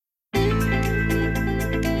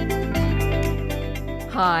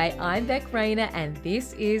Hi, I'm Beck Rayner, and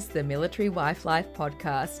this is the Military Wife Life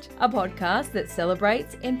Podcast, a podcast that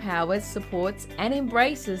celebrates, empowers, supports, and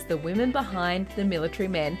embraces the women behind the military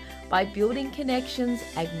men by building connections,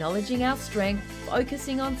 acknowledging our strength,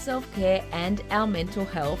 focusing on self-care and our mental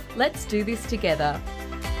health. Let's do this together.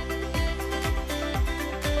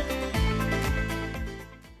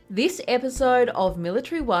 This episode of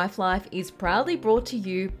Military Wife Life is proudly brought to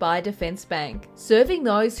you by Defence Bank. Serving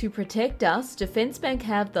those who protect us, Defence Bank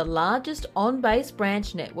have the largest on-base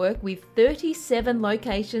branch network with 37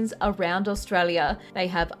 locations around Australia. They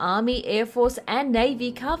have Army, Air Force and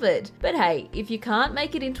Navy covered. But hey, if you can't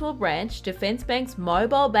make it into a branch, Defence Bank's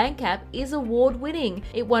mobile bank app is award-winning.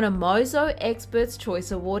 It won a Mozo Experts'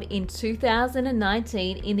 Choice Award in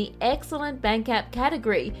 2019 in the Excellent Bank App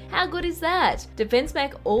category. How good is that? Defence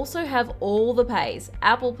Bank also have all the pays: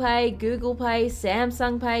 Apple Pay, Google Pay,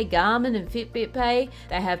 Samsung Pay, Garmin and Fitbit Pay.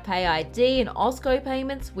 They have Pay ID and Osco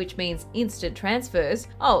payments, which means instant transfers.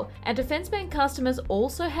 Oh, and Defence Bank customers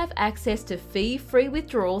also have access to fee-free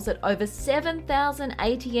withdrawals at over 7,000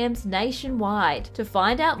 ATMs nationwide. To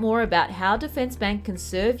find out more about how Defence Bank can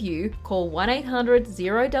serve you, call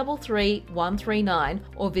 1-800-033-139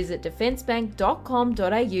 or visit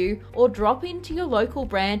defencebank.com.au or drop into your local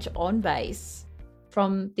branch on base.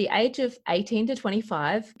 From the age of 18 to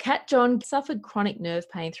 25, Kat John suffered chronic nerve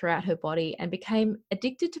pain throughout her body and became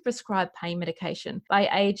addicted to prescribed pain medication. By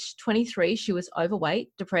age 23, she was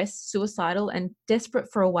overweight, depressed, suicidal, and desperate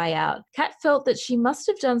for a way out. Kat felt that she must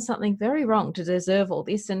have done something very wrong to deserve all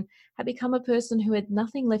this and had become a person who had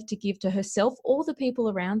nothing left to give to herself or the people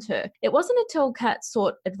around her. It wasn't until Kat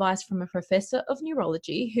sought advice from a professor of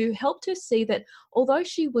neurology who helped her see that although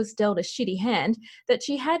she was dealt a shitty hand, that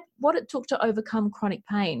she had what it took to overcome chronic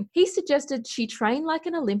pain. He suggested she train like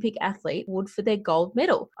an Olympic athlete would for their gold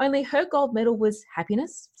medal. Only her gold medal was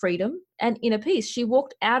happiness, freedom, and inner peace. She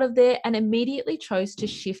walked out of there and immediately chose to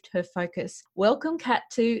shift her focus. Welcome, Kat,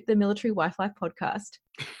 to the Military Wife Life podcast.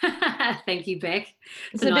 Thank you, Beck.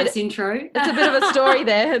 It's a nice intro. It's a bit of a story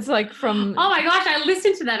there. It's like from... Oh my gosh, I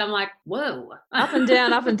listened to that. I'm like, whoa. Up and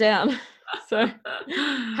down, up and down. So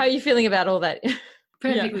how are you feeling about all that?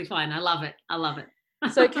 Perfectly fine. I love it.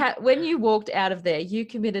 So, Kat, when you walked out of there, you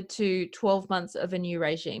committed to 12 months of a new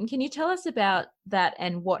regime. Can you tell us about that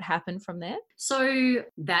and what happened from there? So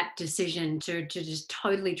that decision to just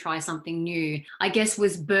totally try something new, I guess,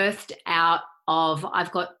 was birthed out of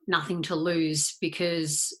I've got nothing to lose,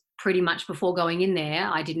 because pretty much before going in there,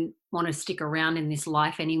 I didn't want to stick around in this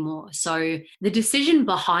life anymore. So the decision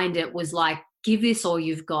behind it was like, give this all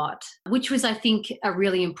you've got, which was, I think, a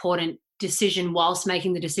really important decision whilst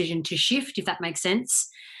making the decision to shift, if that makes sense,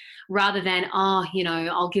 rather than,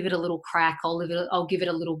 I'll give it a little crack, I'll give it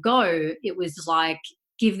a little go. It was like,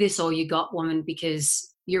 give this all you got, woman,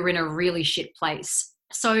 because you're in a really shit place.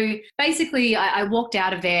 So basically I walked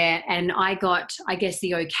out of there and I got, I guess,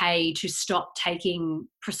 the okay to stop taking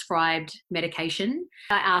prescribed medication.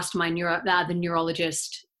 I asked the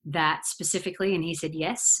neurologist that specifically, and he said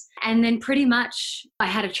yes. And then pretty much I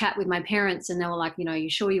had a chat with my parents and they were like, you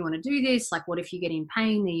sure you want to do this? Like, what if you get in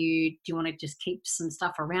pain? Do you want to just keep some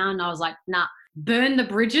stuff around? I was like, nah, burn the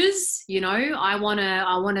bridges. I want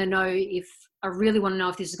to know if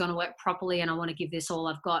this is going to work properly, and I want to give this all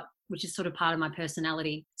I've got, which is sort of part of my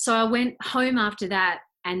personality. So I went home after that.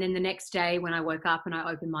 And then the next day when I woke up and I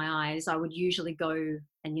opened my eyes, I would usually go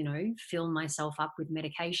and, fill myself up with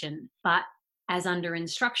medication. But as under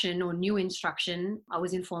instruction or new instruction, I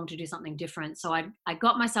was informed to do something different. So I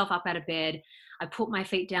got myself up out of bed. I put my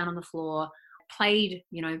feet down on the floor, played,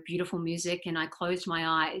 beautiful music, and I closed my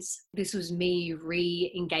eyes. This was me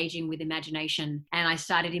re-engaging with imagination. And I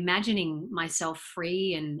started imagining myself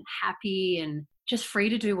free and happy and just free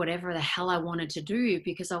to do whatever the hell I wanted to do,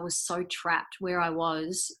 because I was so trapped where I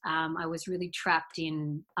was. I was really trapped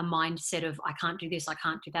in a mindset of, I can't do this, I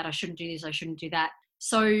can't do that, I shouldn't do this, I shouldn't do that.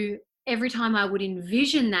 So every time I would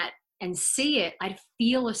envision that and see it, I'd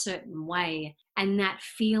feel a certain way. And that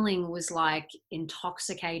feeling was like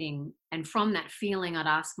intoxicating. And from that feeling, I'd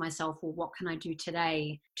ask myself, well, what can I do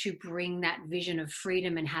today to bring that vision of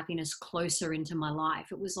freedom and happiness closer into my life?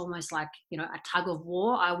 It was almost like, a tug of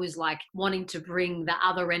war. I was like wanting to bring the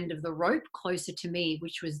other end of the rope closer to me,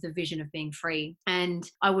 which was the vision of being free. And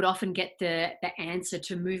I would often get the answer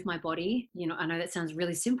to move my body. I know that sounds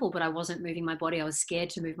really simple, but I wasn't moving my body. I was scared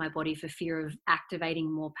to move my body for fear of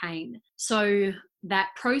activating more pain. So that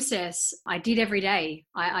process I did every day.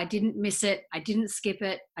 I didn't miss it. I didn't skip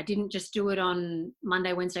it. I didn't just do it on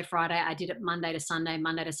Monday, Wednesday, Friday. I did it Monday to Sunday,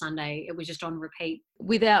 Monday to Sunday. It was just on repeat.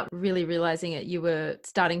 Without really realizing it, you were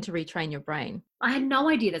starting to retrain your brain. I had no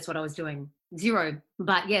idea that's what I was doing. Zero.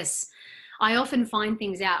 But yes, I often find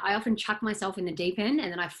things out. I often chuck myself in the deep end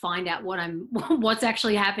and then I find out what's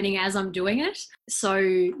actually happening as I'm doing it. So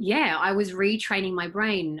yeah, I was retraining my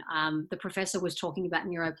brain. The professor was talking about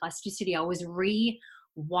neuroplasticity. I was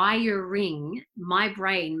rewiring my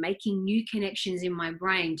brain, making new connections in my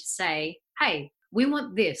brain to say, hey, we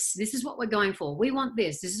want this. This is what we're going for. We want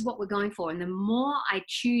this. This is what we're going for. And the more I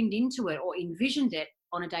tuned into it or envisioned it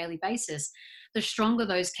on a daily basis, the stronger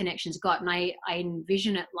those connections got. And I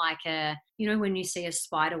envision it like when you see a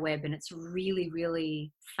spider web and it's really,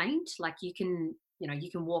 really faint, like you can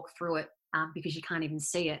walk through it because you can't even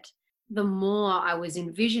see it. The more I was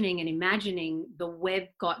envisioning and imagining, the web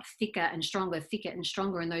got thicker and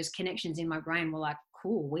stronger, and those connections in my brain were like,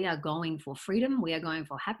 cool, we are going for freedom, we are going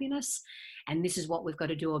for happiness, and this is what we've got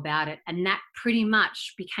to do about it. And that pretty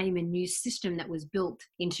much became a new system that was built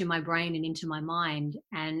into my brain and into my mind.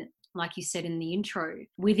 And like you said in the intro,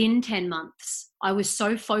 within 10 months, I was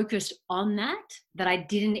so focused on that I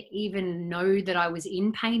didn't even know that I was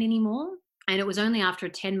in pain anymore. And it was only after a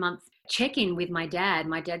 10-month check-in with my dad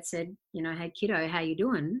said, hey kiddo, how you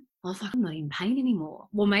doing? I was like, I'm not in pain anymore.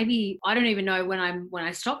 Well, maybe I don't even know when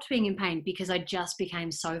I stopped being in pain, because I just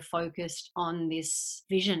became so focused on this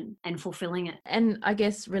vision and fulfilling it. And I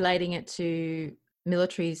guess relating it to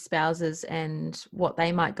military spouses and what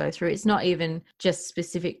they might go through, it's not even just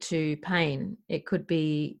specific to pain. It could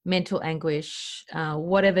be mental anguish,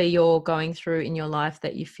 whatever you're going through in your life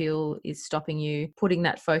that you feel is stopping you putting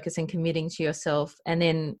that focus and committing to yourself, and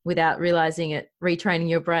then without realizing it, retraining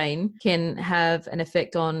your brain can have an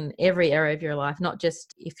effect on every area of your life, not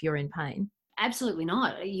just if you're in pain. Absolutely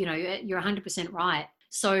not. You're 100% right.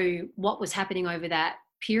 So what was happening over that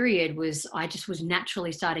period was I just was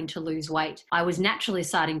naturally starting to lose weight. I was naturally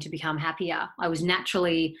starting to become happier. I was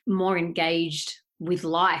naturally more engaged with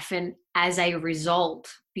life. And as a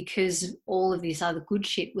result, because all of this other good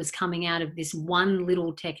shit was coming out of this one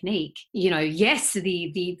little technique, yes,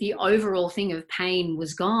 the overall thing of pain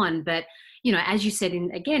was gone, but as you said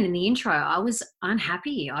in the intro, I was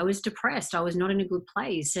unhappy. I was depressed. I was not in a good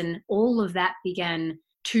place. And all of that began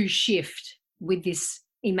to shift with this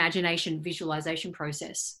imagination visualization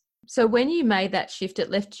process. So when you made that shift,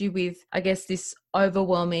 it left you with, I guess, this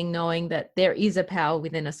overwhelming knowing that there is a power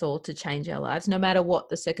within us all to change our lives, no matter what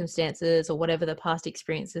the circumstances or whatever the past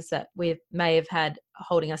experiences that we may have had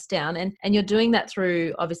holding us down. And you're doing that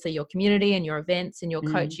through obviously your community and your events and your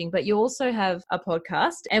coaching, but you also have a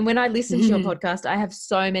podcast. And when I listen to your podcast, I have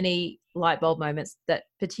so many light bulb moments that,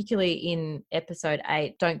 particularly in episode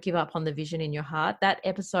 8, don't give up on the vision in your heart. That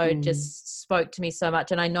episode just spoke to me so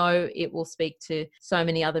much. And I know it will speak to so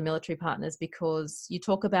many other military partners, because you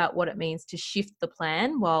talk about what it means to shift the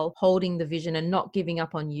plan while holding the vision and not giving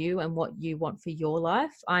up on you and what you want for your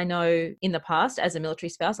life. I know in the past, as a military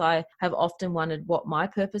spouse, I have often wondered what my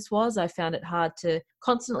purpose was. I found it hard to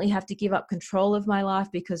constantly have to give up control of my life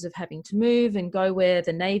because of having to move and go where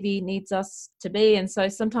the Navy needs us to be. And so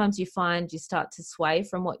sometimes you find you start to sway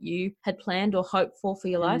from what you had planned or hoped for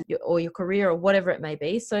your life or your career or whatever it may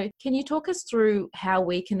be. So can you talk us through how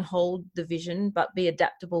we can hold the vision but be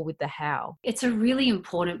adaptable with the how? It's a really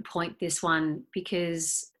important point, this one,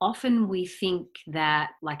 because often we think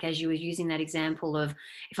that, like as you were using that example of,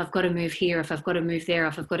 if I've got to move here, if I've got to move there,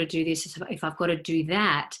 if I've got to do this, if I've got to do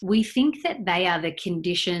that, we think that they are the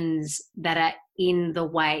conditions that are in the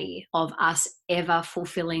way of us ever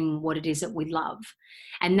fulfilling what it is that we love.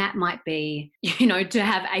 And that might be, to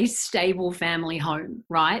have a stable family home,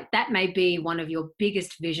 right? That may be one of your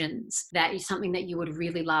biggest visions. That is something that you would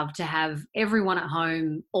really love, to have everyone at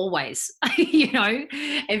home always,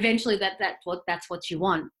 eventually that's what you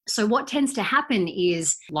want. So what tends to happen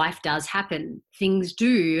is life does happen. Things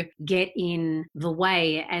do get in the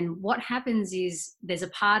way. And what happens is there's a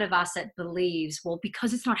part of us that believes, well,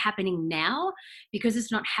 because it's not happening now, because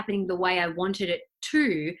it's not happening the way I wanted it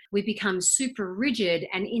to, we become super rigid.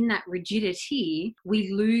 And in that rigidity,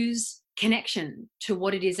 we lose connection to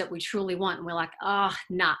what it is that we truly want. And we're like,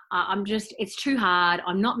 it's too hard.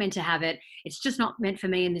 I'm not meant to have it. It's just not meant for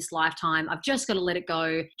me in this lifetime. I've just got to let it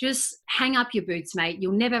go. Just hang up your boots, mate.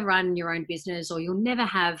 You'll never run your own business, or you'll never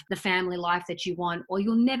have the family life that you want, or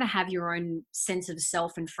you'll never have your own sense of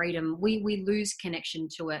self and freedom. We lose connection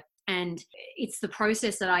to it. And it's the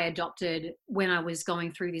process that I adopted when I was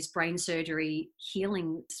going through this brain surgery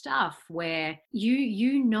healing stuff, where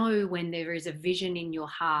you know when there is a vision in your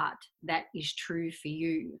heart that is true for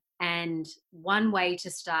you. And one way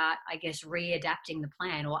to start, I guess, readapting the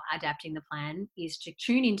plan or adapting the plan is to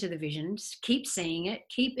tune into the vision, just keep seeing it,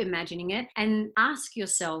 keep imagining it, and ask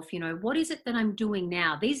yourself, what is it that I'm doing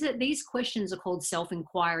now? These questions are called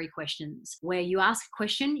self-inquiry questions, where you ask a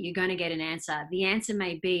question, you're going to get an answer. The answer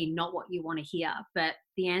may be not what you want to hear, but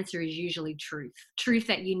the answer is usually truth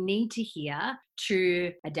that you need to hear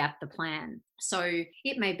to adapt the plan. So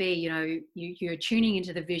it may be, you're tuning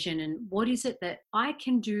into the vision, and what is it that I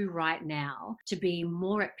can do right now to be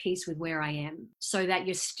more at peace with where I am, so that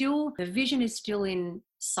the vision is still in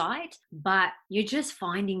sight, but you're just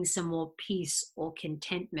finding some more peace or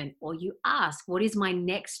contentment, or you ask, what is my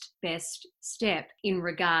next best step in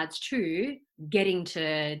regards to getting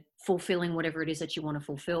to fulfilling whatever it is that you want to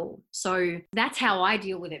fulfill. So that's how I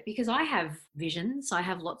deal with it, because I have visions. I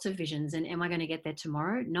have lots of visions. And am I going to get there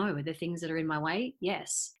tomorrow? No. Are there things that are in my way?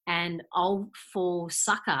 Yes. And I'll fall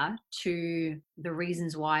sucker to the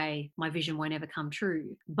reasons why my vision won't ever come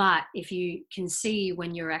true. But if you can see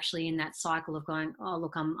when you're actually in that cycle of going, oh,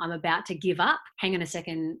 look, I'm about to give up. Hang on a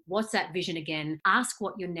second. What's that vision again? Ask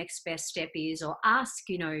what your next best step is, or ask,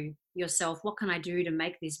 yourself, what can I do to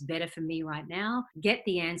make this better for me right now? Get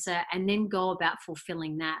the answer, and then go about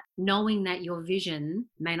fulfilling that, knowing that your vision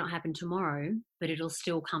may not happen tomorrow, but it'll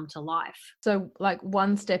still come to life. So like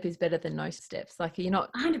one step is better than no steps. Like you're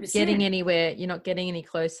not 100%. getting anywhere, you're not getting any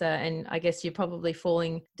closer. And I guess you're probably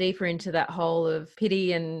falling deeper into that hole of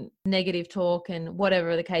pity and negative talk and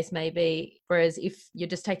whatever the case may be. Whereas if you're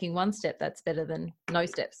just taking one step, that's better than no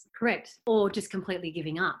steps. Correct. Or just completely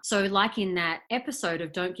giving up. So like in that episode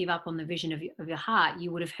of Don't Give Up on the Vision of your Heart,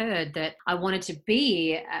 you would have heard that I wanted to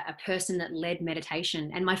be a person that led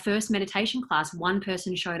meditation. And my first meditation class, one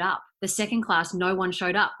person showed up. The second class, no one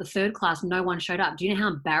showed up. The third class, no one showed up. Do you know how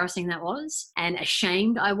embarrassing that was? And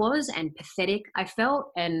ashamed I was, and pathetic I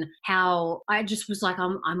felt, and how I just was like,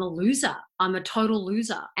 I'm a loser. I'm a total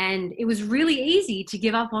loser. And it was really easy to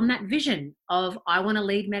give up on that vision of, I want to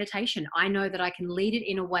lead meditation. I know that I can lead it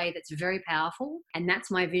in a way that's very powerful, and that's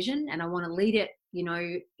my vision. And I want to lead it,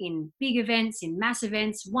 in big events, in mass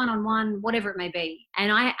events, one-on-one, whatever it may be.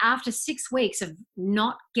 And after 6 weeks of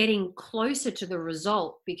not getting closer to the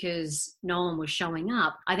result because no one was showing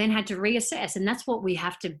up, I then had to reassess. And that's what we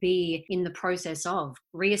have to be in the process of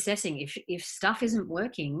reassessing. If stuff isn't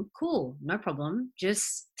working, cool, no problem.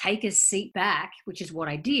 Just take a seat back, which is what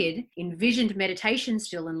I did, envisioned meditation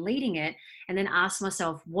still and leading it, and then ask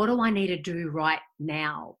myself, what do I need to do right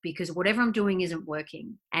now? Because whatever I'm doing isn't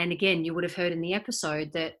working. And again, you would have heard in the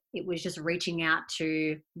episode that it was just reaching out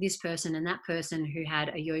to this person and that person who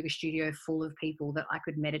had a yoga studio full of people that I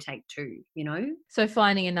could meditate to, So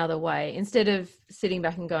finding another way, instead of sitting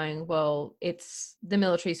back and going, well, it's the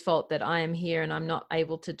military's fault that I am here and I'm not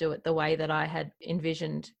able to do it the way that I had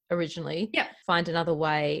envisioned originally. Yep. Find another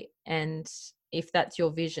way. And if that's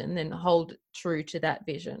your vision, then hold true to that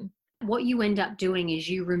vision. What you end up doing is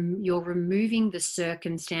you're removing the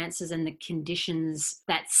circumstances and the conditions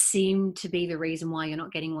that seem to be the reason why you're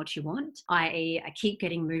not getting what you want, i.e. I keep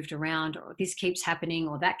getting moved around, or this keeps happening,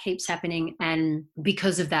 or that keeps happening, and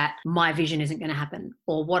because of that, my vision isn't going to happen,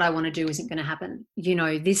 or what I want to do isn't going to happen.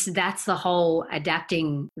 That's the whole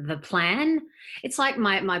adapting the plan. It's like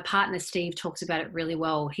my partner Steve talks about it really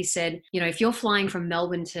well. He said, if you're flying from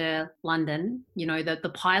Melbourne to London,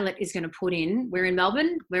 the pilot is going to put in, we're in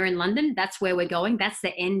Melbourne, we're in London, that's where we're going, that's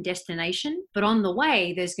the end destination. But on the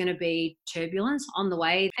way, there's going to be turbulence on the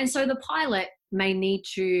way. And so the pilot may need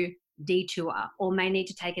to detour, or may need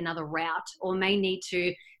to take another route, or may need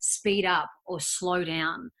to speed up or slow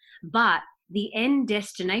down. But the end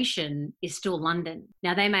destination is still London.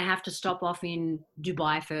 Now, they may have to stop off in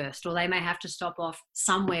Dubai first, or they may have to stop off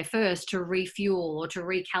somewhere first to refuel or to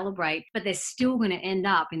recalibrate, but they're still going to end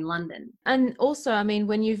up in London. And also,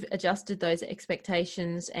 when you've adjusted those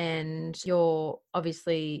expectations and you're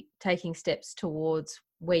obviously taking steps towards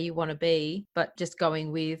where you want to be, but just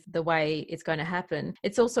going with the way it's going to happen,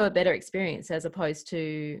 it's also a better experience, as opposed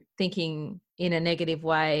to thinking in a negative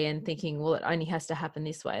way and thinking, well, it only has to happen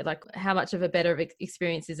this way. Like, how much of a better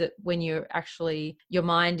experience is it when you're actually, your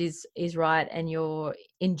mind is right and you're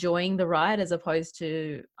enjoying the ride, as opposed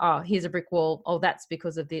to, oh, here's a brick wall, oh, that's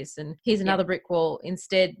because of this, and here's another brick wall.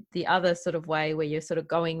 Instead, the other sort of way where you're sort of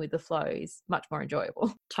going with the flow is much more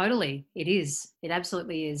enjoyable. Totally. It is. It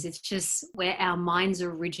absolutely is. It's just where our minds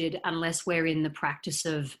are rigid unless we're in the practice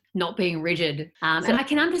of not being rigid. And I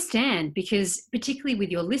can understand, because particularly with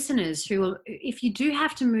your listeners who, if you do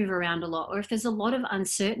have to move around a lot, or if there's a lot of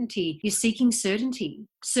uncertainty, you're seeking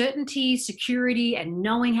certainty, security, and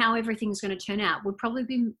knowing how everything's going to turn out would probably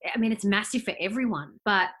be, it's massive for everyone,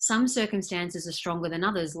 but some circumstances are stronger than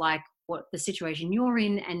others. Like what the situation you're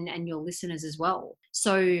in and your listeners as well.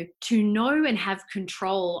 So to know and have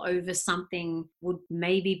control over something would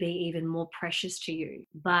maybe be even more precious to you,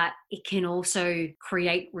 but it can also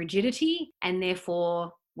create rigidity, and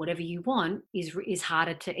therefore whatever you want is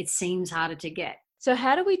harder to, it seems harder to get. So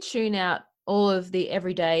how do we tune out all of the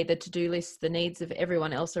everyday, the to-do lists, the needs of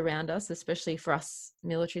everyone else around us, especially for us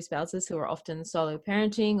military spouses who are often solo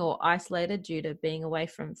parenting or isolated due to being away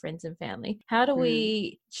from friends and family? How do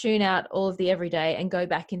we tune out all of the everyday and go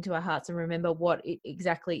back into our hearts and remember what it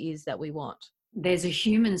exactly is that we want? There's a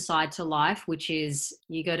human side to life, which is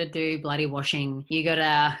you got to do bloody washing. You got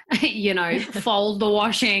to, fold the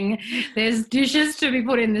washing. There's dishes to be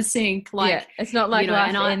put in the sink. Yeah, it's not like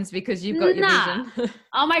life ends because you've got your vision.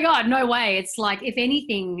 Oh my God, no way. It's like, if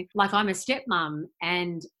anything, like I'm a stepmom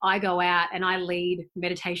and I go out and I lead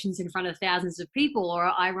meditations in front of thousands of people,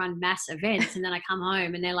 or I run mass events, and then I come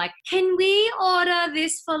home and they're like, can we order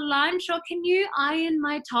this for lunch, or can you iron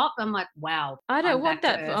my top? I'm like, wow. I don't want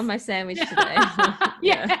that on my sandwich today.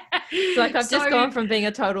 Yeah. It's like I've just gone from being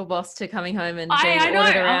a total boss to coming home and being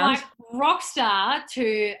ordered around. I'm like rock star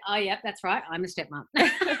to, oh, yep, that's right, I'm a stepmom.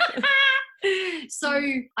 So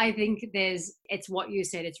I think it's what you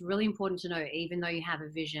said. It's really important to know, even though you have a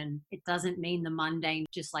vision, it doesn't mean the mundane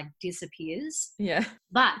just like disappears. Yeah.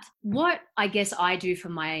 But what I guess I do for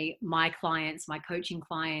my clients, my coaching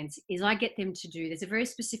clients, is I get them to do, there's a very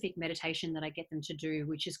specific meditation that I get them to do,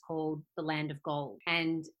 which is called the Land of Gold.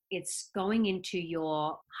 And it's going into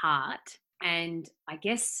your heart. And I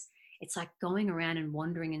guess it's like going around and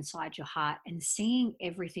wandering inside your heart and seeing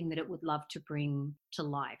everything that it would love to bring to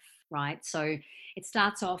life. Right? So it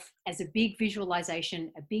starts off as a big visualization,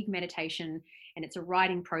 a big meditation, and it's a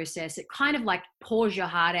writing process. It kind of like pours your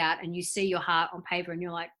heart out, and you see your heart on paper and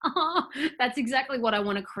you're like, oh, that's exactly what I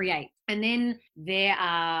want to create. And then there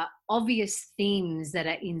are obvious themes that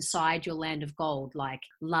are inside your land of gold, like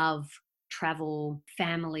love, travel,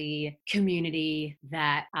 family, community,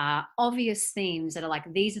 that are obvious themes that are like,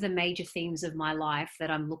 these are the major themes of my life that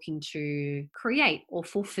I'm looking to create or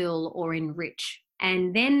fulfill or enrich.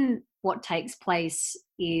 And then what takes place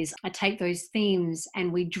is I take those themes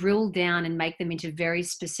and we drill down and make them into very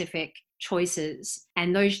specific choices.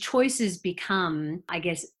 And those choices become, I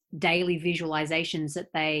guess, daily visualizations that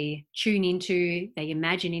they tune into, they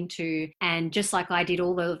imagine into. And just like I did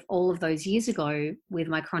all of those years ago with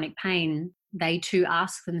my chronic pain, they too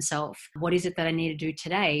ask themselves, what is it that I need to do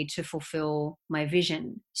today to fulfill my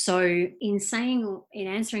vision? So in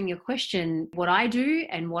answering your question, what I do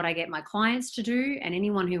and what I get my clients to do, and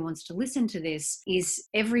anyone who wants to listen to this, is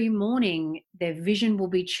every morning their vision will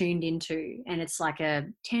be tuned into. And it's like a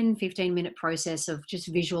 10, 15-minute process of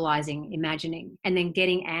just visualizing, imagining, and then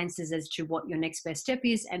getting answers as to what your next best step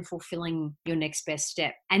is and fulfilling your next best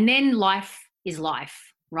step. And then life is life,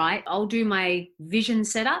 right? I'll do my vision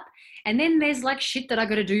setup. And then there's like shit that I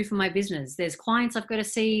got to do for my business. There's clients I've got to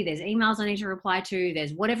see. There's emails I need to reply to.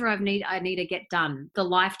 There's whatever I need to get done, the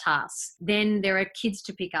life tasks. Then there are kids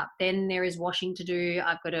to pick up. Then there is washing to do.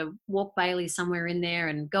 I've got to walk Bailey somewhere in there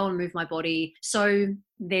and go and move my body. So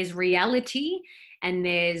there's reality and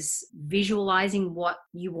there's visualizing what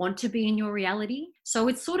you want to be in your reality. So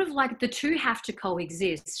it's sort of like the two have to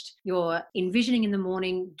coexist. You're envisioning in the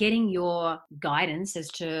morning, getting your guidance as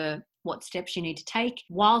to what steps you need to take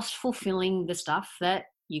whilst fulfilling the stuff that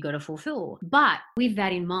you got to fulfill. But with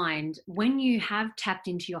that in mind, when you have tapped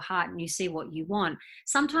into your heart and you see what you want,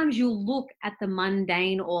 sometimes you'll look at the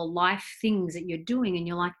mundane or life things that you're doing and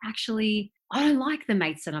you're like, actually, I don't like the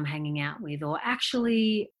mates that I'm hanging out with, or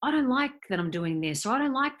actually, I don't like that I'm doing this, or I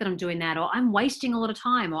don't like that I'm doing that, or I'm wasting a lot of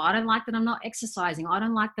time, or I don't like that I'm not exercising, or I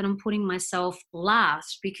don't like that I'm putting myself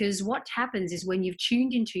last. Because what happens is when you've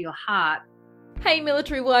tuned into your heart. Hey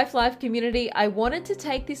Military Wife Life community, I wanted to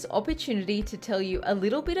take this opportunity to tell you a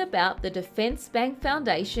little bit about the Defence Bank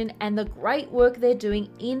Foundation and the great work they're doing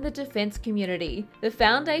in the defence community. The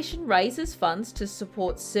foundation raises funds to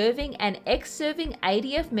support serving and ex-serving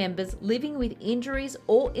ADF members living with injuries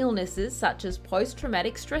or illnesses such as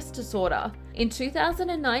post-traumatic stress disorder. In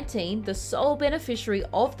 2019, the sole beneficiary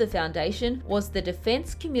of the foundation was the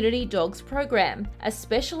Defence Community Dogs Program, a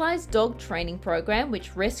specialised dog training program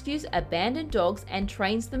which rescues abandoned dogs and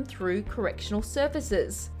trains them through correctional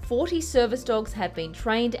services. 40 service dogs have been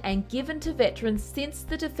trained and given to veterans since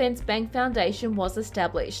the Defence Bank Foundation was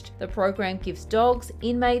established. The program gives dogs,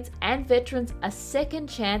 inmates, and veterans a second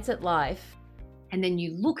chance at life. And then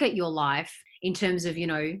you look at your life in terms of,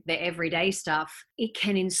 the everyday stuff, it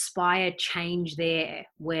can inspire change there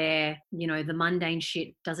where, the mundane shit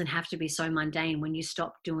doesn't have to be so mundane when you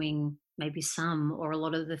stop doing maybe some or a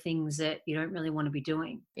lot of the things that you don't really want to be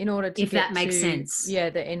doing, in order to if get that makes to, sense. yeah,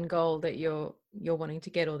 the end goal that you're wanting to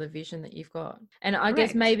get, or the vision that you've got. And I guess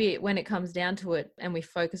Correct. maybe when it comes down to it and we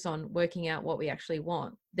focus on working out what we actually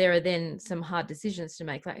want, there are then some hard decisions to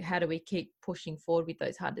make. Like, how do we keep pushing forward with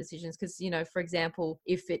those hard decisions? Because, you know, for example,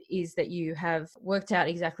 if it is that you have worked out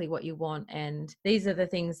exactly what you want and these are the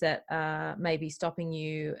things that are maybe stopping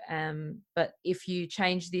you, but if you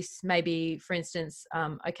change this, maybe for instance,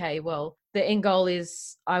 okay, well, the end goal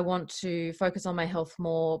is I want to focus on my health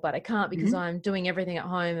more, but I can't because Mhm. I'm doing everything at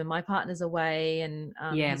home and my partner's away and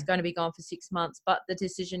Yeah. he's going to be gone for 6 months. But the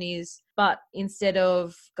decision is, but instead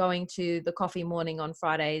of going to the coffee morning on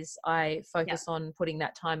Fridays, I Yeah. focus on putting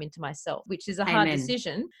that time into myself, which is a hard Amen.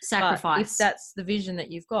 decision. But if Sacrifice. that's the vision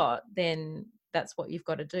that you've got, then that's what you've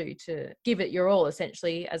got to do to give it your all,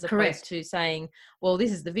 essentially, as opposed Correct. to saying, well,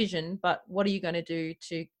 this is the vision, but what are you going to do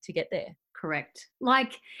to get there? Correct.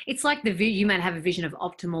 Like, it's like you might have a vision of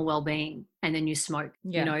optimal well-being and then you smoke,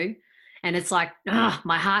 Yeah. and it's like,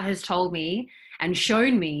 my heart has told me and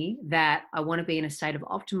shown me that I want to be in a state of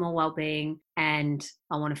optimal well-being and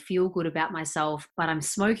I want to feel good about myself, but I'm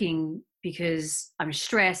smoking because I'm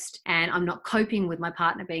stressed and I'm not coping with my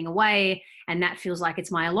partner being away, and that feels like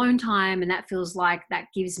it's my alone time, and that feels like that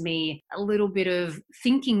gives me a little bit of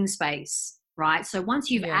thinking space, right? So once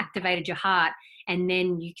you've Yeah. activated your heart, and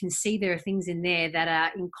then you can see there are things in there that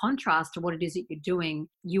are in contrast to what it is that you're doing,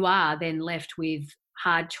 you are then left with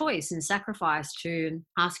hard choice and sacrifice to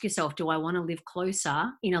ask yourself, do I want to live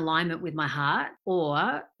closer in alignment with my heart,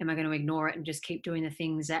 or am I going to ignore it and just keep doing the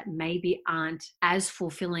things that maybe aren't as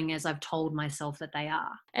fulfilling as I've told myself that they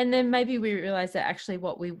are? And then maybe we realize that actually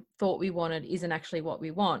what we thought we wanted isn't actually what we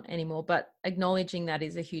want anymore, but acknowledging that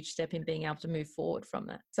is a huge step in being able to move forward from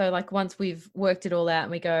that. So like once we've worked it all out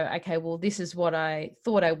and we go, okay, well, this is what I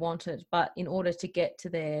thought I wanted, but in order to get to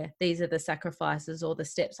there, these are the sacrifices or the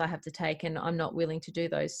steps I have to take, and I'm not willing to do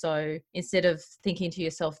those. So instead of thinking to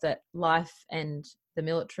yourself that life and the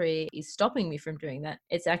military is stopping me from doing that,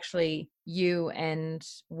 it's actually you and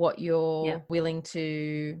what Yeah, you're willing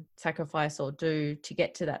to sacrifice or do to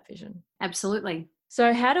get to that vision. absolutely.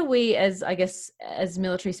 So how do we, as I guess, as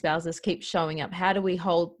military spouses, keep showing up? How do we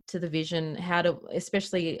hold to the vision? How do,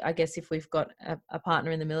 especially, I guess, if we've got a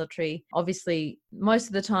partner in the military, obviously, most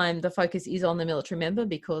of the time the focus is on the military member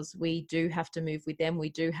because we do have to move with them.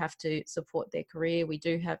 We do have to support their career. We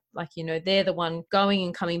do have, like, you know, they're the one going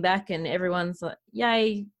and coming back and everyone's like,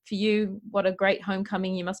 yay for you. What a great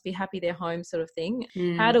homecoming. You must be happy they're home, sort of thing.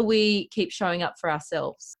 How Mm. do we keep showing up for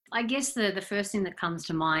ourselves? I guess the first thing that comes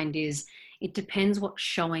to mind is it depends what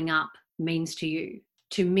showing up means to you.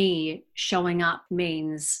 To me, showing up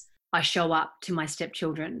means I show up to my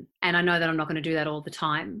stepchildren. And I know that I'm not going to do that all the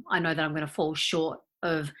time. I know that I'm going to fall short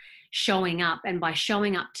of showing up. And by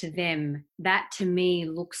showing up to them, that to me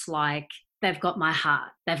looks like they've got my heart,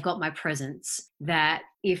 they've got my presence. That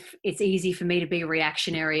if it's easy for me to be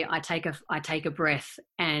reactionary, I take a breath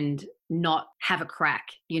and not have a crack.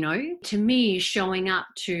 To me, showing up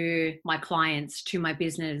to my clients, to my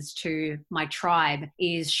business, to my tribe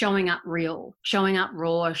is showing up real, showing up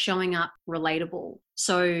raw, showing up relatable.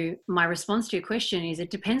 So my response to your question is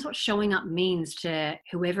it depends what showing up means to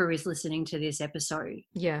whoever is listening to this episode.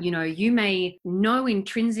 Yeah. You may know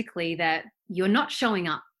intrinsically that you're not showing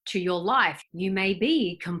up to your life. You may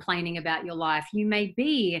be complaining about your life. You may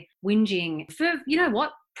be whinging for,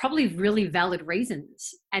 probably really valid reasons.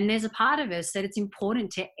 And there's a part of us that it's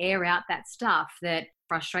important to air out that stuff that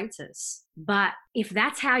frustrates us. But if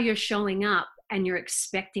that's how you're showing up and you're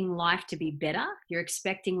expecting life to be better, you're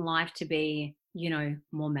expecting life to be,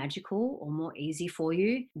 more magical or more easy for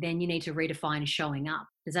you, then you need to redefine showing up.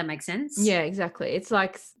 Does that make sense? Yeah, exactly. It's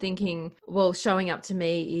like thinking, well, showing up to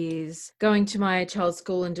me is going to my child's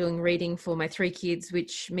school and doing reading for my 3 kids,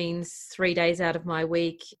 which means 3 days out of my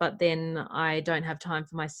week, but then I don't have time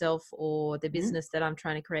for myself or the business that I'm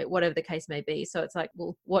trying to create, whatever the case may be. So it's like,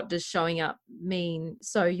 well, what does showing up mean?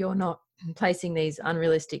 So you're not placing these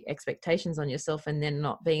unrealistic expectations on yourself and then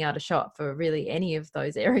not being able to show up for really any of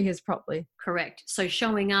those areas properly. Correct. So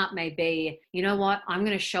showing up may be, you know what, I'm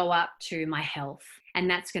going to show up to my health. And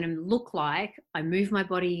that's going to look like I move my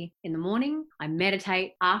body in the morning, I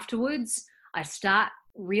meditate afterwards, I start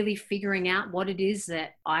really figuring out what it is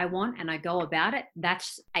that I want and I go about it.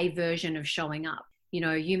 That's a version of showing up.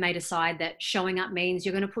 You may decide that showing up means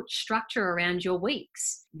you're going to put structure around your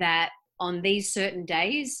weeks, that on these certain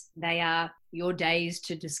days, they are your days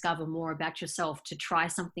to discover more about yourself, to try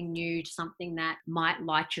something new, something that might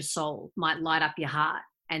light your soul, might light up your heart.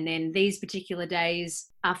 And then these particular days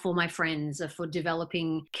are for my friends, are for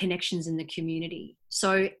developing connections in the community.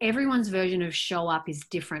 So everyone's version of show up is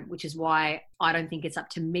different, which is why I don't think it's up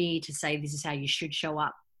to me to say this is how you should show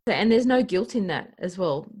up. And there's no guilt in that as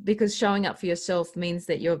well, because showing up for yourself means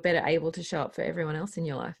that you're better able to show up for everyone else in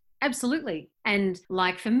your life. Absolutely. And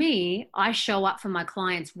like for me, I show up for my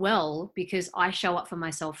clients well because I show up for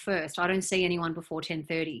myself first. I don't see anyone before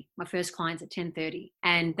 10:30. My first client's at 10:30.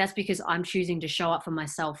 And that's because I'm choosing to show up for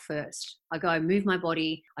myself first. I go move my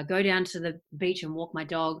body. I go down to the beach and walk my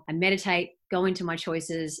dog. I meditate, go into my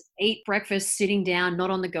choices, eat breakfast, sitting down,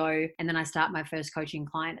 not on the go. And then I start my first coaching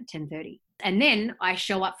client at 10:30. And then I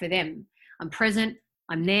show up for them. I'm present.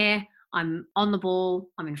 I'm there. I'm on the ball,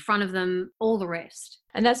 I'm in front of them, all the rest.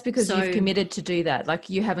 And that's because you've committed to do that. Like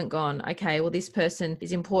you haven't gone, okay, well, this person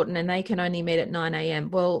is important and they can only meet at 9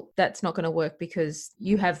 a.m. Well, that's not going to work because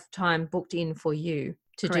you have time booked in for you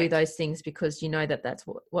to do those things because you know that that's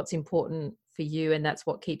what's important for you and that's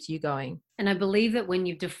what keeps you going. And I believe that when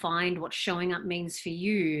you've defined what showing up means for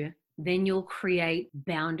you, then you'll create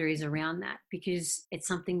boundaries around that because it's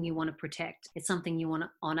something you want to protect. It's something you want to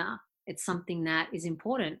honor. It's something that is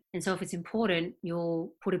important. And so if it's important,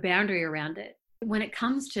 you'll put a boundary around it. When it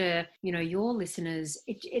comes to, your listeners,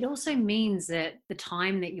 it also means that the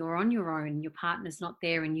time that you're on your own, your partner's not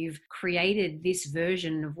there and you've created this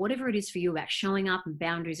version of whatever it is for you about showing up and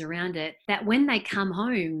boundaries around it, that when they come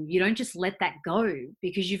home, you don't just let that go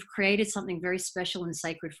because you've created something very special and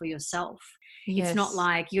sacred for yourself. Yes. It's not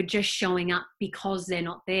like you're just showing up because they're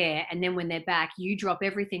not there. And then when they're back, you drop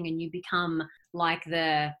everything and you become like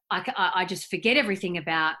I just forget everything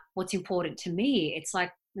about what's important to me. It's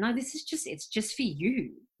like, no, it's just for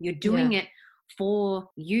you. You're doing it for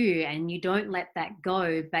you and you don't let that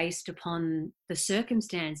go based upon the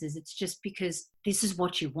circumstances. It's just because this is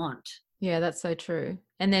what you want. Yeah, that's so true.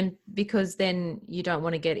 And then because then you don't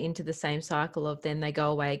want to get into the same cycle of then they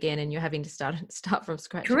go away again and you're having to start from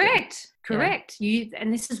scratch. Correct. Yeah.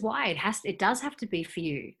 And this is why it does have to be for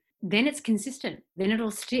you. Then it's consistent. Then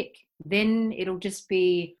it'll stick. Then it'll just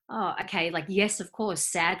be, oh, okay, like, yes, of course,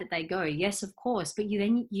 sad that they go. Yes, of course. But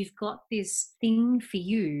you've got this thing for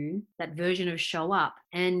you, that version of show up.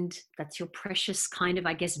 And that's your precious kind of,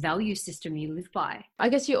 I guess, value system you live by. I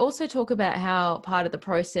guess you also talk about how part of the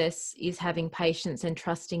process is having patience and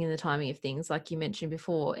trusting in the timing of things. Like you mentioned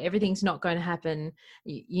before, everything's not going to happen,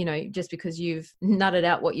 just because you've nutted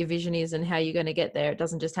out what your vision is and how you're going to get there. It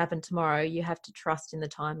doesn't just happen tomorrow. You have to trust in the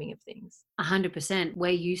timing of things. 100%. We're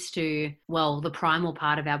used to, the primal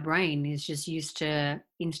part of our brain is just used to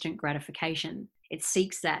instant gratification. It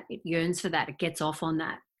seeks that, it yearns for that, it gets off on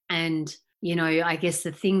that. And, I guess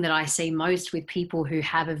the thing that I see most with people who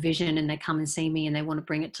have a vision and they come and see me and they want to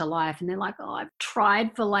bring it to life and they're like, oh, I've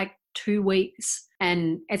tried for like 2 weeks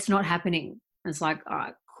and it's not happening. And it's like, all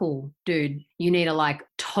right, cool, dude, you need to like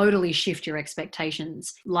totally shift your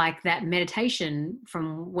expectations. Like that meditation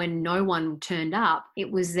from when no one turned up,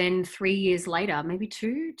 it was then 3 years later, maybe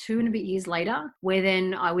two and a bit years later, where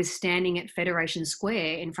then I was standing at Federation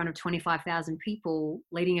Square in front of 25,000 people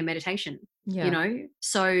leading a meditation,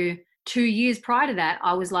 So 2 years prior to that,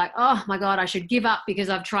 I was like, oh my God, I should give up because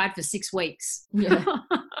I've tried for 6 weeks. Yeah.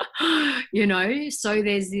 So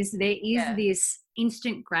there is this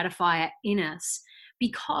instant gratifier in us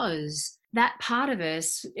because that part of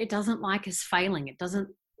us, it doesn't like us failing. It doesn't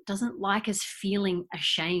like us feeling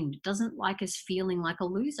ashamed. It doesn't like us feeling like a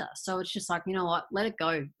loser. So it's just like, you know what, let it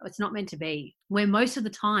go. It's not meant to be. Where most of the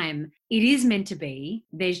time it is meant to be,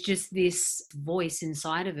 there's just this voice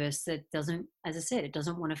inside of us that doesn't, as I said, it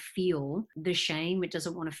doesn't want to feel the shame. It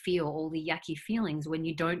doesn't want to feel all the yucky feelings when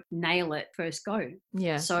you don't nail it first go.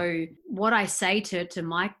 Yeah. So what I say to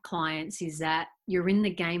my clients is that you're in the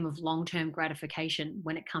game of long-term gratification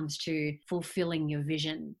when it comes to fulfilling your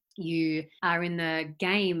vision. You are in the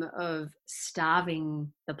game of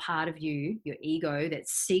starving the part of you, your ego, that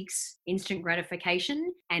seeks instant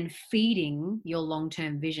gratification and feeding your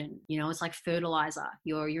long-term vision. It's like fertilizer.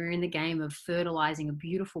 You're in the game of fertilizing a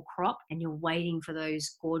beautiful crop and you're waiting for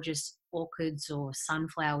those gorgeous orchids or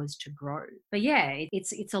sunflowers to grow. But yeah, it's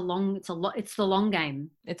the long game.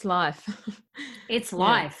 It's life. It's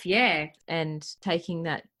life, yeah. And taking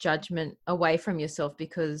that judgment away from yourself,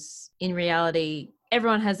 because in reality,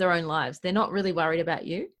 everyone has their own lives. They're not really worried about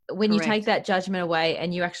you. When Correct. You take that judgment away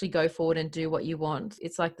and you actually go forward and do what you want,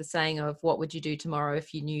 it's like the saying of what would you do tomorrow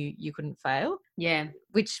if you knew you couldn't fail? Yeah.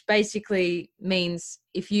 Which basically means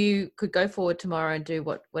if you could go forward tomorrow and do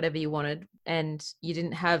whatever you wanted and you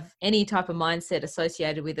didn't have any type of mindset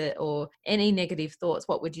associated with it or any negative thoughts,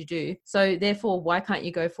 what would you do? So therefore, why can't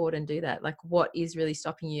you go forward and do that? Like what is really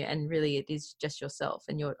stopping you? And really it is just yourself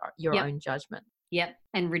and your Yep. own judgment. Yep.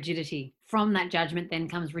 And rigidity. From that judgment then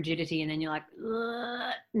comes rigidity. And then you're like,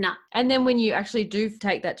 nah. And then when you actually do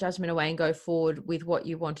take that judgment away and go forward with what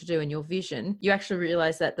you want to do and your vision, you actually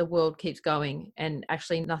realize that the world keeps going and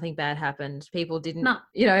actually nothing bad happened. People didn't, No.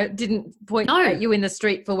 didn't point at you in the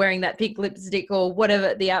street for wearing that pink lipstick or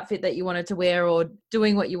whatever the outfit that you wanted to wear or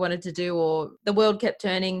doing what you wanted to do, or the world kept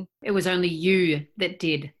turning. It was only you that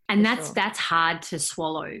did. And For that's hard to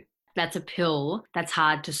swallow. That's a pill that's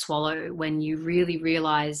hard to swallow when you really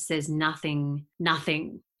realize there's nothing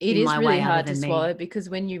It in is my really way hard other to than swallow me. because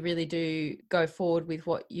when you really do go forward with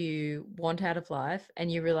what you want out of life and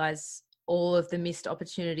you realize all of the missed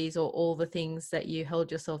opportunities or all the things that you held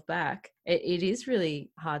yourself back, it is really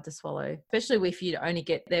hard to swallow, especially if you only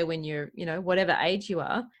get there when you're, whatever age you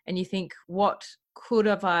are, and you think, what could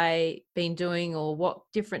have I been doing, or what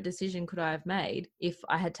different decision could I have made if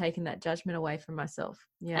I had taken that judgment away from myself?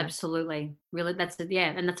 Yeah. Absolutely. Really,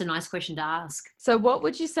 and that's a nice question to ask. So what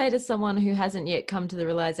would you say to someone who hasn't yet come to the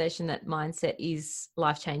realization that mindset is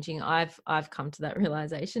life-changing? I've come to that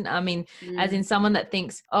realization. I mean, as in someone that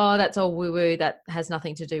thinks, oh, that's all woo-woo, that has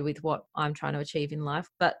nothing to do with what I'm trying to achieve in life.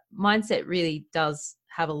 But mindset really does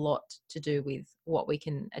have a lot to do with what we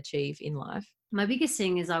can achieve in life. My biggest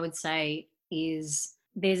thing is, I would say, is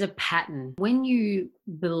there's a pattern. When you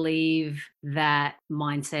believe that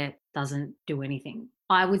mindset doesn't do anything,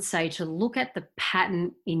 I would say to look at the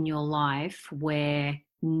pattern in your life where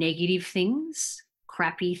negative things,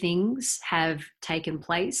 crappy things have taken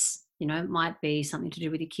place. It might be something to do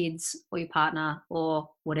with your kids or your partner or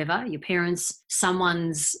whatever, your parents,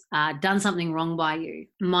 someone's done something wrong by you.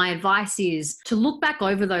 My advice is to look back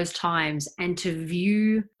over those times and to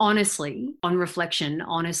view honestly, on reflection,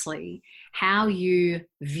 honestly, how you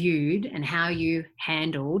viewed and how you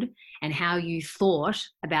handled and how you thought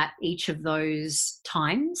about each of those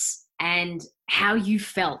times and how you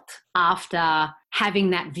felt after having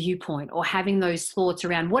that viewpoint or having those thoughts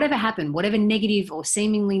around whatever happened, whatever negative or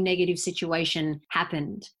seemingly negative situation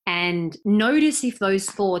happened. And notice if those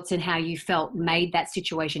thoughts and how you felt made that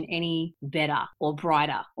situation any better or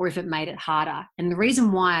brighter, or if it made it harder. And the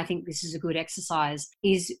reason why I think this is a good exercise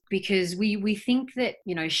is because we think that,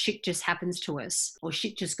 shit just happens to us or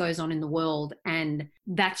shit just goes on in the world and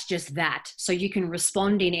that's just that. So you can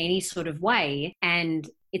respond in any sort of way and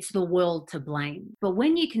it's the world to blame. But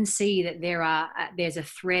when you can see that there's a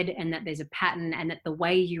thread and that there's a pattern and that the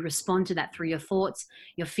way you respond to that through your thoughts,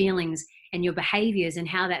 your feelings, and your behaviors, and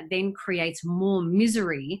how that then creates more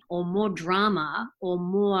misery or more drama or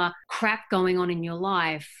more crap going on in your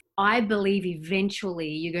life, I believe eventually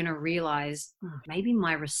you're going to realize maybe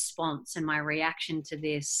my response and my reaction to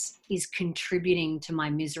this is contributing to my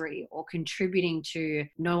misery or contributing to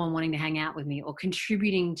no one wanting to hang out with me or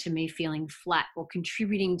contributing to me feeling flat or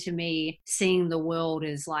contributing to me seeing the world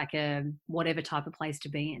as like a whatever type of place to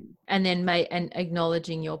be in. And then and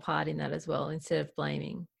acknowledging your part in that as well instead of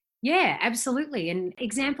blaming. Yeah, absolutely. And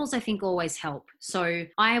examples I think always help. So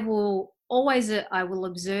I will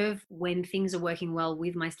observe when things are working well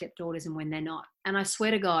with my stepdaughters and when they're not. And I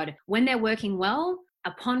swear to God, when they're working well,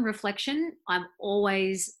 upon reflection, I'm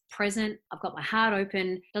always present. I've got my heart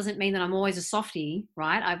open. Doesn't mean that I'm always a softie,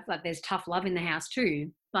 right? There's tough love in the house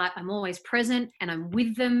too. But I'm always present and I'm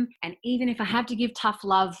with them. And even if I have to give tough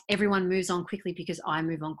love, everyone moves on quickly because I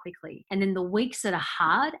move on quickly. And then the weeks that are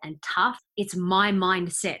hard and tough, it's my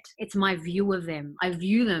mindset. It's my view of them. I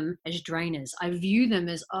view them as drainers. I view them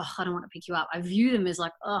as, oh, I don't want to pick you up. I view them as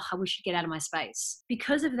like, oh, I wish you'd get out of my space.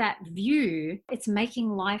 Because of that view, it's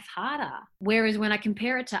making life harder. Whereas when I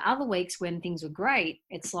compare it to other weeks when things were great,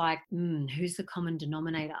 it's like, who's the common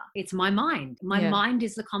denominator? It's my mind. My mind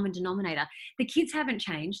is the common denominator. The kids haven't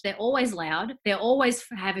changed. They're always loud. They're always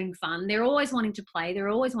having fun. They're always wanting to play. They're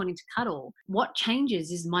always wanting to cuddle. What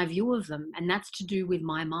changes is my view of them. And that's to do with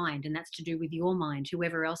my mind. And that's to do with your mind,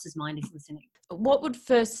 whoever else's mind is listening. What would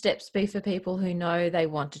first steps be for people who know they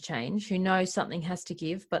want to change, who know something has to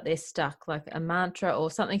give, but they're stuck, like a mantra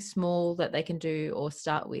or something small that they can do or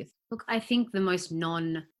start with? Look, I think the most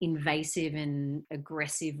non-invasive and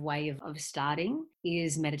aggressive way of starting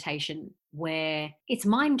is meditation, where it's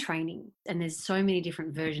mind training. And there's so many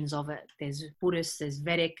different versions of it. There's Buddhist, there's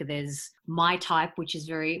Vedic, there's my type, which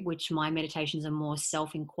my meditations are more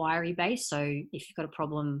self-inquiry based. So if you've got a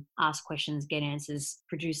problem, ask questions, get answers,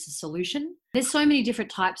 produce a solution. There's so many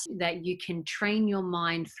different types that you can train your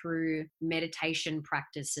mind through meditation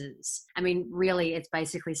practices. I mean, really, it's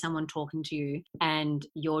basically someone talking to you and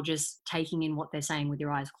you're just taking in what they're saying with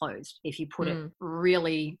your eyes closed, if you put it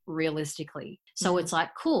really realistically. So it's like,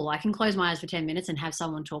 cool, I can close my eyes for 10 minutes and have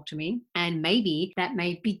someone talk to me. And maybe that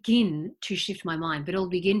may begin to shift my mind, but it'll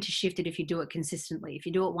begin to shift it if you do it consistently. If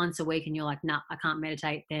you do it once a week and you're like, nah, I can't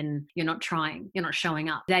meditate, then you're not trying, you're not showing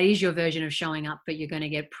up. That is your version of showing up, but you're going to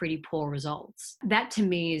get pretty poor results. That to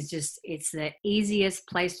me is just, it's the easiest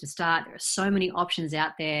place to start. There are so many options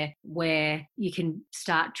out there where you can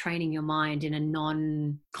start training your mind in a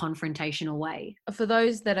non-confrontational way. For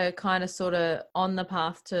those that are kind of sort of on the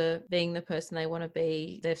path to being the person they want to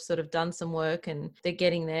be, they've sort of done some work and they're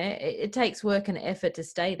getting there. It takes work and effort to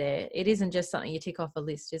stay there. It isn't just something you tick off a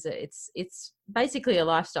list, is it? It's basically a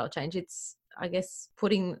lifestyle change. It's, I guess,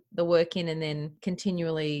 putting the work in and then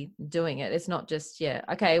continually doing it. It's not just, yeah,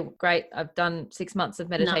 okay, great, I've done 6 months of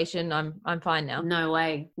meditation. No. I'm fine now. No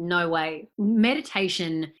way.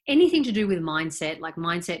 Meditation, anything to do with mindset, like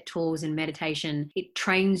mindset tools and meditation, it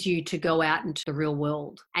trains you to go out into the real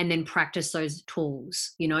world and then practice those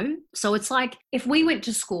tools, you know? So it's like if we went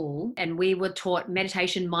to school and we were taught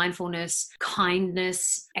meditation, mindfulness,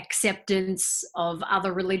 kindness, acceptance of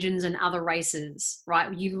other religions and other races,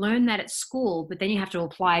 right? You learn that at school, but then you have to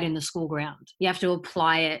apply it in the school ground. You have to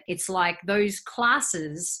apply it. It's like those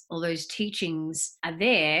classes or those teachings are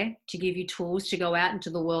there to give you tools to go out into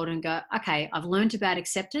the world and go, okay, I've learned about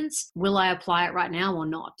acceptance. Will I apply it right now or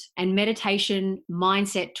not? And meditation,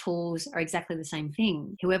 mindset tools are exactly the same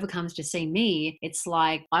thing. Whoever comes to see me, it's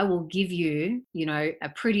like, I will give you, you know, a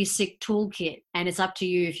pretty sick toolkit, and it's up to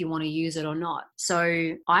you if you want to use it or not.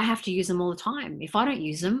 So I have to use them all the time. If I don't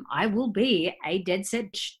use them, I will be a dead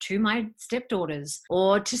set to my stepdaughters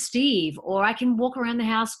or to Steve, or I can walk around the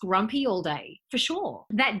house grumpy all day, for sure.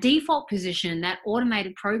 That default position, that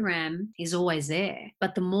automated program is always there.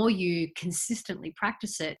 But the more you consistently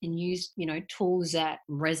practice it and use, you know, tools that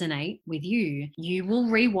resonate with you, you will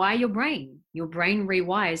rewire your brain. Your brain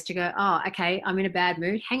rewires to go, oh, okay, I'm in a bad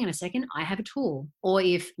mood. Hang on a second, I have a tool. Or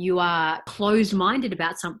if you are closed-minded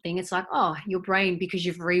about something, it's like, oh, your brain, because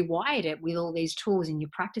you've rewired it with all these tools and you're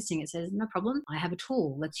practicing, it says, no problem, I have a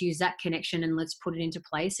tool. Let's use that connection and let's put it into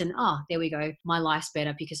place. And there we go. My life's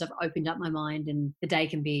better because I've opened up my mind and the day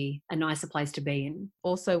can be a nicer place to be in.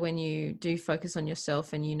 Also, when you do focus on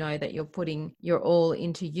yourself and you know that you're putting your all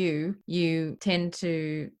into you, you tend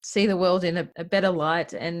to see the world in a better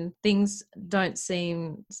light and things don't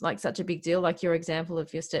seem like such a big deal. Like your example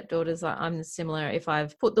of your stepdaughters, like I'm similar. If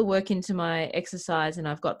I've put the work into my exercise and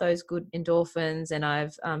I've got those good endorphins and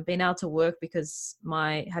I've been able to work because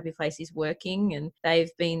my happy place is working and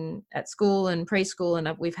they've been at school and preschool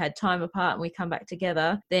and we've had time apart and we come back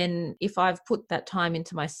together, then if I've put that time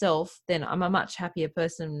into myself, then I'm a much happier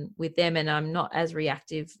person with them and I'm not as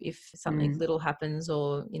reactive if something little happens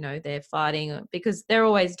or, you know, they're fighting, because they're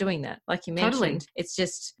always doing that. Like you mentioned, Totally. It's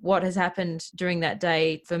just what has happened during that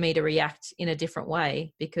day for me to react in a different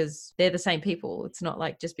way because they're the same people. It's not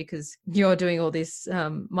like just because you're doing all this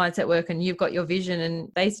mindset work and you've got your vision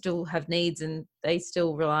and they still have needs and they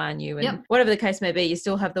still rely on you and whatever the case may be, you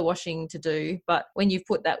still have the washing to do. But when you've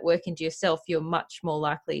put that work into yourself, you're much more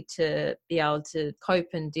likely to be able to cope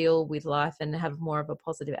and deal with life and have more of a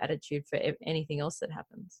positive attitude for anything else that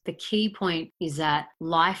happens. The key point is that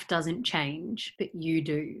life doesn't change, but you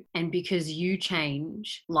do. And because you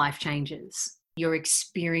change, life changes. Your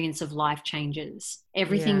experience of life changes.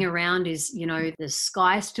 Everything around is, you know, the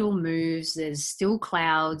sky still moves, there's still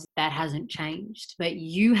clouds, that hasn't changed, but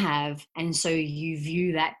you have. And so you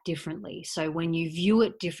view that differently. So when you view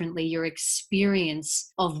it differently, your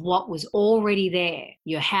experience of what was already there,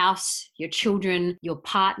 your house, your children, your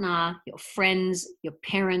partner, your friends, your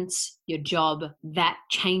parents, your job, that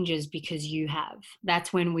changes because you have.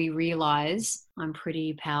 That's when we realize I'm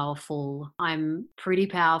pretty powerful. I'm pretty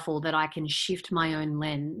powerful that I can shift my own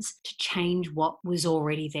lens to change what was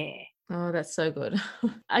already there. Oh, that's so good.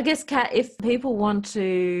 I guess, Kat, if people want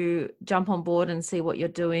to jump on board and see what you're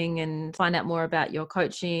doing and find out more about your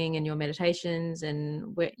coaching and your meditations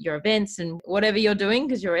and your events and whatever you're doing,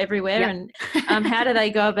 because you're everywhere, and how do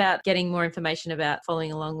they go about getting more information about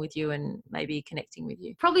following along with you and maybe connecting with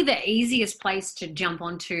you? Probably the easiest place to jump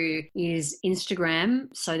onto is Instagram.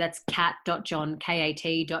 So that's kat.john,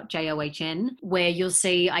 kat.john, where you'll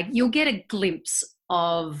see, you'll get a glimpse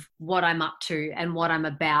of what I'm up to and what I'm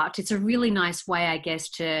about. It's a really nice way, I guess,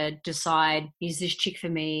 to decide, is this chick for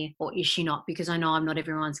me or is she not? Because I know I'm not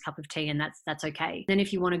everyone's cup of tea, and that's okay. Then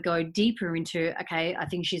if you want to go deeper into, okay, I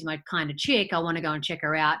think she's my kind of chick, I want to go and check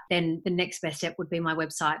her out, then the next best step would be my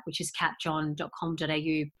website, which is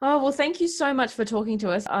katjohn.com.au. Oh, well, thank you so much for talking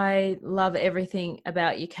to us. I love everything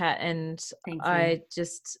about you, Kat, and I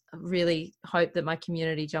just really hope that my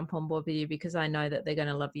community jump on board with you, because I know that they're going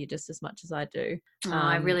to love you just as much as I do.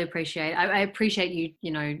 I really appreciate it. I appreciate you,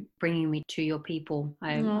 bringing me to your people.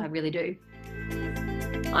 I really do.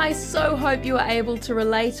 I so hope you are able to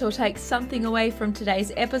relate or take something away from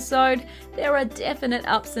today's episode. There are definite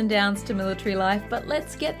ups and downs to military life, but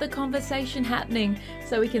let's get the conversation happening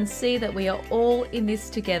so we can see that we are all in this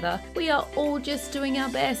together. We are all just doing our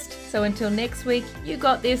best. So until next week, you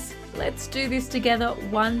got this. Let's do this together,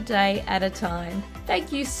 one day at a time.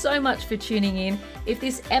 Thank you so much for tuning in. If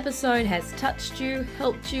this episode has touched you,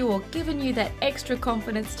 helped you, or given you that extra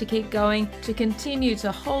confidence to keep going, to continue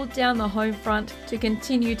to hold down the home front, to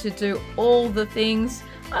continue to do all the things,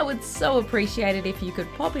 I would so appreciate it if you could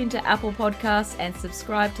pop into Apple Podcasts and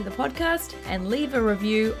subscribe to the podcast and leave a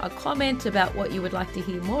review, a comment about what you would like to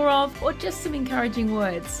hear more of, or just some encouraging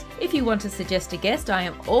words. If you want to suggest a guest, I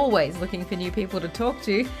am always looking for new people to talk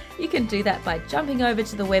to. You can do that by jumping over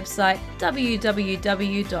to the website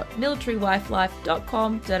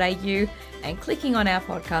www.militarywifelife.com.au and clicking on our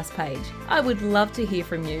podcast page. I would love to hear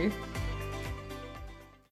from you.